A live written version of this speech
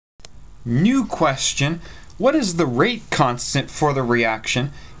New question. What is the rate constant for the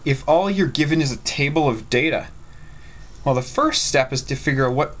reaction if all you're given is a table of data? Well, the first step is to figure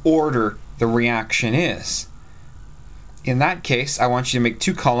out what order the reaction is. In that case, I want you to make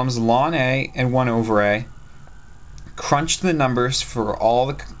two columns, ln A and 1 over A. Crunch the numbers for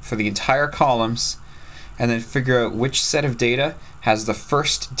the entire columns, and then figure out which set of data has the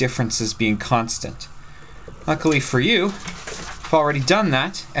first differences being constant. Luckily for you, I've already done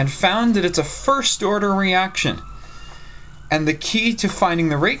that and found that it's a first order reaction. And the key to finding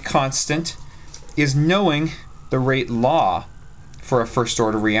the rate constant is knowing the rate law for a first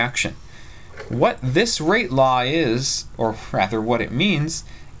order reaction. What this rate law is, or rather what it means,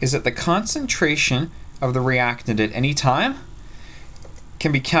 is that the concentration of the reactant at any time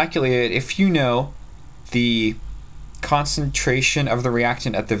can be calculated if you know the concentration of the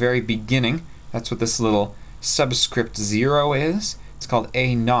reactant at the very beginning. That's what this little subscript 0 is. It's called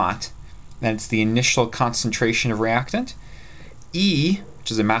A naught, and it's the initial concentration of reactant. E,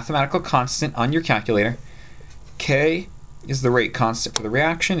 which is a mathematical constant on your calculator. K is the rate constant for the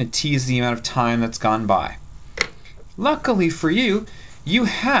reaction, and T is the amount of time that's gone by. Luckily for you, you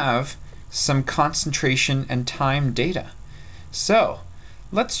have some concentration and time data. So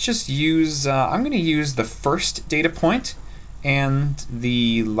let's just use, I'm going to use the first data point and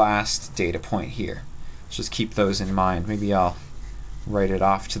the last data point here. Let's just keep those in mind. Maybe I'll write it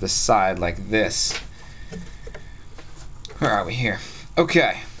off to the side like this. Where are we here?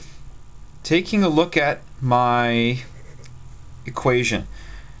 Okay. Taking a look at my equation.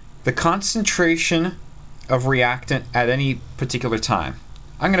 The concentration of reactant at any particular time.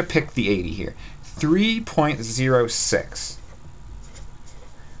 I'm going to pick the 80 here. 3.06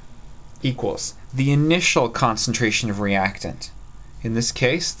 equals the initial concentration of reactant. In this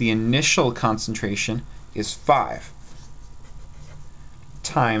case, the initial concentration is 5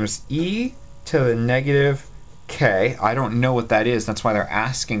 times e to the negative k. I don't know what that is. That's why they're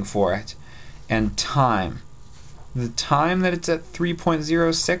asking for it. And time. The time that it's at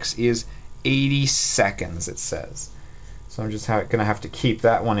 3.06 is 80 seconds, it says. So I'm just going to have to keep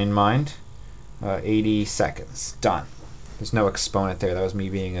that one in mind. 80 seconds. Done. There's no exponent there. That was me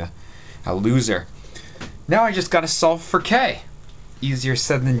being a loser. Now I just got to solve for k. Easier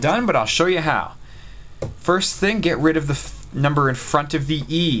said than done, but I'll show you how. First thing, get rid of the number in front of the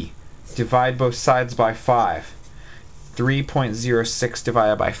e. Divide both sides by 5. 3.06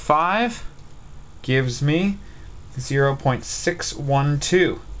 divided by 5 gives me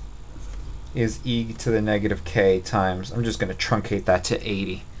 0.612 is e to the negative k times, I'm just going to truncate that to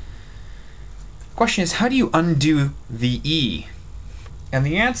 80. Question is, how do you undo the e? And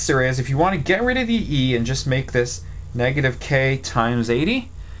the answer is, if you want to get rid of the e and just make this negative k times 80,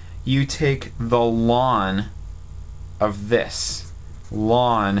 you take the ln of this.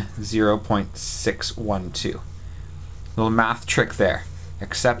 Ln 0.612. Little math trick there.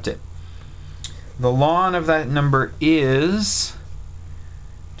 Accept it. The ln of that number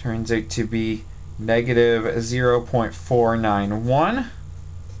turns out to be negative 0.491.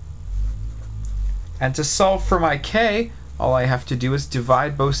 And to solve for my k, all I have to do is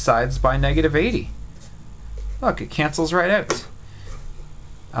divide both sides by negative 80. Look, it cancels right out.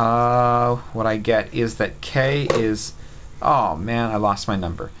 What I get is that k is, oh man, I lost my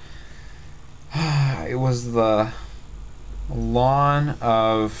number. It was the ln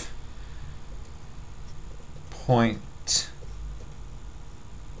of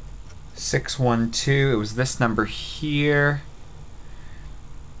 0.612. It was this number here.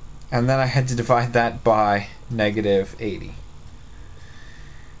 And then I had to divide that by negative 80.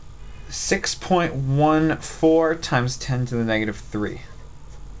 6.14 times 10 to the negative 3.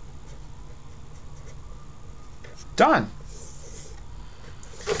 Done.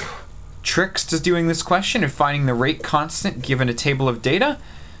 Tricks to doing this question and finding the rate constant given a table of data.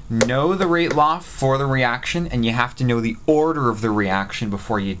 Know the rate law for the reaction, and you have to know the order of the reaction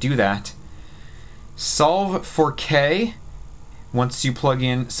before you do that. Solve for k once you plug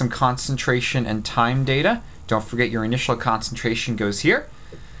in some concentration and time data. Don't forget your initial concentration goes here.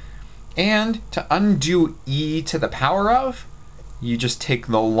 And to undo e to the power of, you just take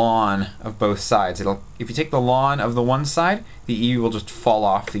the ln of both sides. If you take the ln of the one side, the e will just fall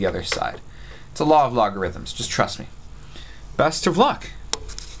off the other side. It's a law of logarithms. Just trust me. Best of luck.